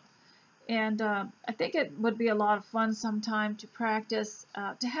clamp up. And I think it would be a lot of fun sometime to practice,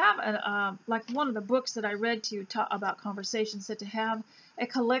 to have like one of the books that I read to you about conversations, said to have a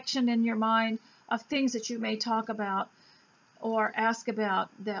collection in your mind of things that you may talk about or ask about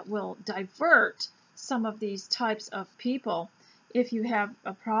that will divert some of these types of people if you have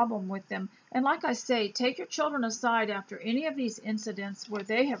a problem with them. And like I say, take your children aside after any of these incidents where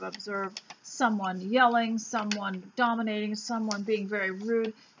they have observed someone yelling, someone dominating, someone being very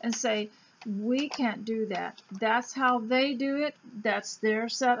rude, and say, we can't do that. That's how they do it. That's their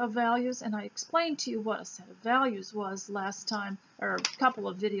set of values. And I explained to you what a set of values was last time, or a couple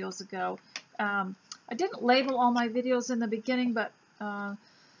of videos ago. I didn't label all my videos in the beginning, but the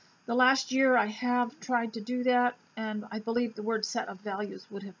last year I have tried to do that, and I believe the word set of values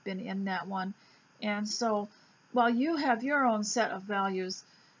would have been in that one. And so while you have your own set of values,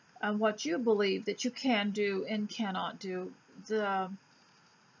 what you believe that you can do and cannot do,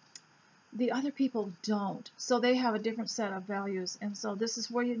 the other people don't. So they have a different set of values. And so this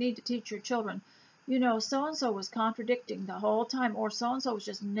is where you need to teach your children. You know, so-and-so was contradicting the whole time, or so-and-so was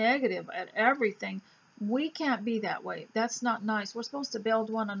just negative at everything. We can't be that way. That's not nice. We're supposed to build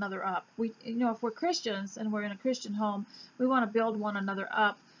one another up. You know, if we're Christians and we're in a Christian home, we want to build one another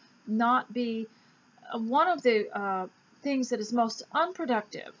up, not be one of the things that is most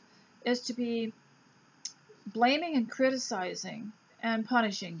unproductive is to be blaming and criticizing and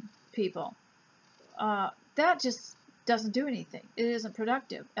punishing people. That just doesn't do anything. It isn't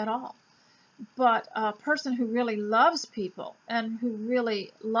productive at all. But a person who really loves people and who really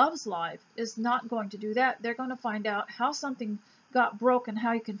loves life is not going to do that. They're going to find out how something got broken,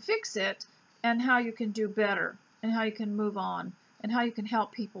 how you can fix it, and how you can do better, and how you can move on, and how you can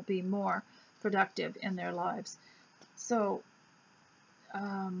help people be more productive in their lives. So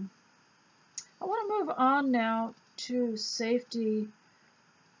I want to move on now to safety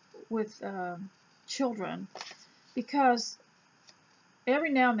with children, because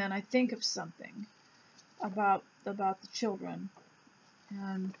every now and then I think of something about the children,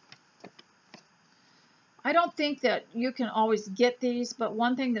 and I don't think that you can always get these, but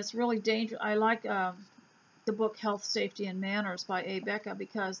one thing that's really dangerous, I like the book Health, Safety, and Manners by A. Becca,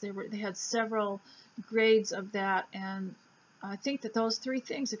 because they had several grades of that, and I think that those three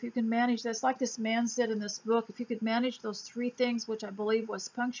things, if you can manage this, like this man said in this book, if you could manage those three things, which I believe was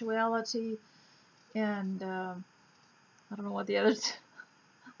punctuality and I don't know what the others.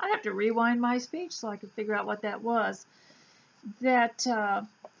 I have to rewind my speech so I can figure out what that was. That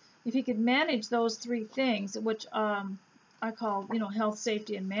if you could manage those three things, which I call, you know, health,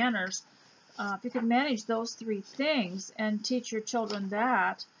 safety, and manners, if you could manage those three things and teach your children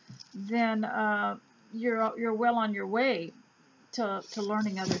that, then you're well on your way to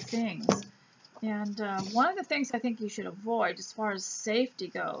learning other things. And one of the things I think you should avoid as far as safety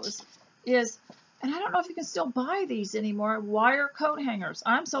goes is, and I don't know if you can still buy these anymore, wire coat hangers.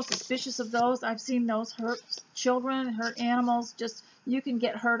 I'm so suspicious of those. I've seen those hurt children, hurt animals. Just, you can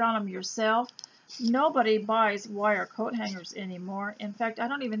get hurt on them yourself. Nobody buys wire coat hangers anymore. In fact, I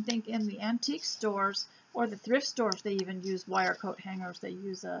don't even think in the antique stores or the thrift stores they even use wire coat hangers. They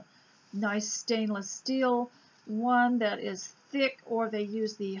use a nice stainless steel one that is thick, or they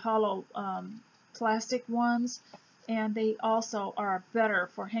use the hollow plastic ones, and they also are better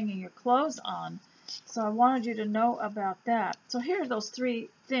for hanging your clothes on. So I wanted you to know about that. So here are those three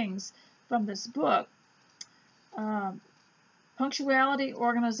things from this book. Punctuality,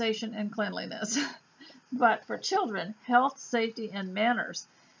 organization, and cleanliness. But for children, health, safety, and manners.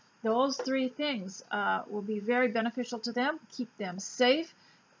 Those three things will be very beneficial to them, keep them safe,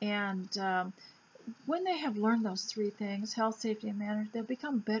 and when they have learned those three things, health, safety, and manners, they'll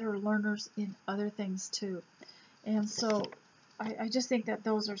become better learners in other things too. And so I just think that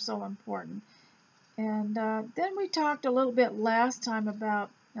those are so important. And then we talked a little bit last time about,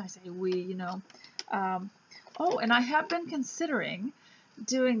 I say we, you know, oh, and I have been considering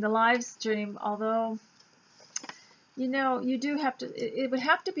doing the live stream, although, you know, you do have to, it would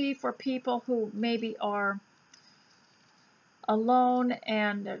have to be for people who maybe are alone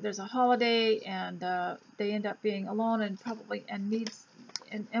and there's a holiday and they end up being alone and probably needs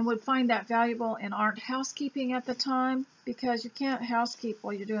and would find that valuable and aren't housekeeping at the time, because you can't housekeep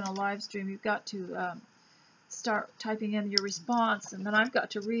while you're doing a live stream. You've got to start typing in your response, and then I've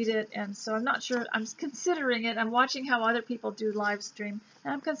got to read it, and so I'm not sure. I'm considering it. I'm watching how other people do live stream,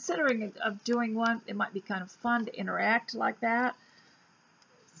 and I'm considering of doing one. It might be kind of fun to interact like that.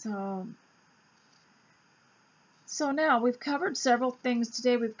 So now we've covered several things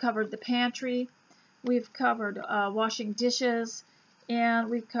today. We've covered the pantry, we've covered washing dishes, and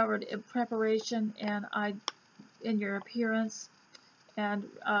we've covered preparation and in your appearance. And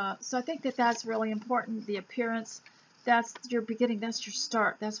so I think that that's really important. The appearance, that's your beginning, that's your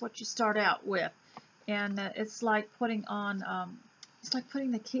start. That's what you start out with. And it's like putting on, it's like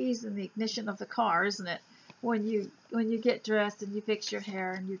putting the keys in the ignition of the car, isn't it? When you get dressed and you fix your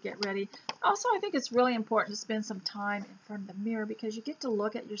hair and you get ready. Also, I think it's really important to spend some time in front of the mirror, because you get to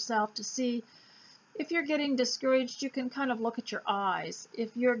look at yourself to see if you're getting discouraged. You can kind of look at your eyes.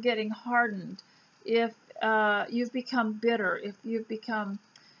 If you're getting hardened, if you've become bitter, if you've become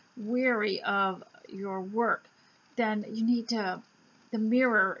weary of your work, then you need to, the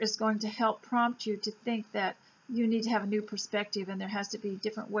mirror is going to help prompt you to think that you need to have a new perspective, and there has to be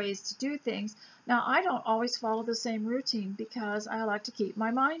different ways to do things. Now, I don't always follow the same routine because I like to keep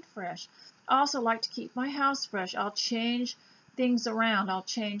my mind fresh. I also like to keep my house fresh. I'll change things around. I'll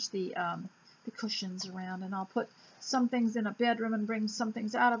change the cushions around, and I'll put some things in a bedroom and bring some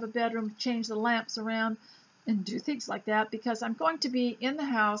things out of a bedroom, change the lamps around, and do things like that, because I'm going to be in the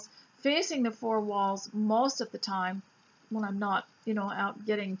house facing the four walls most of the time when I'm not, out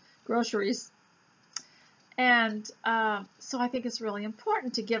getting groceries. And so I think it's really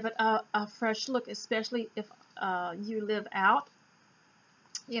important to give it a fresh look, especially if you live out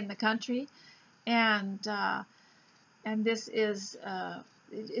in the country. And this is,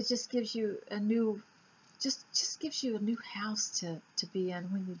 it just gives you a new, just gives you a new house to be in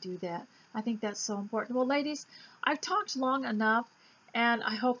when you do that. I think that's so important. Well, ladies, I've talked long enough, and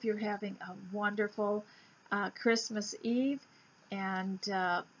I hope you're having a wonderful Christmas Eve, and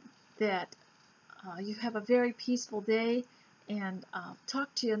that you have a very peaceful day, and I'll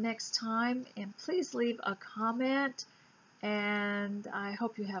talk to you next time. And please leave a comment, and I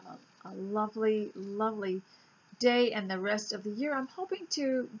hope you have a lovely, lovely day and the rest of the year. I'm hoping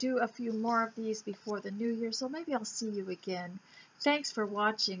to do a few more of these before the new year, so maybe I'll see you again. Thanks for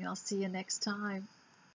watching. I'll see you next time.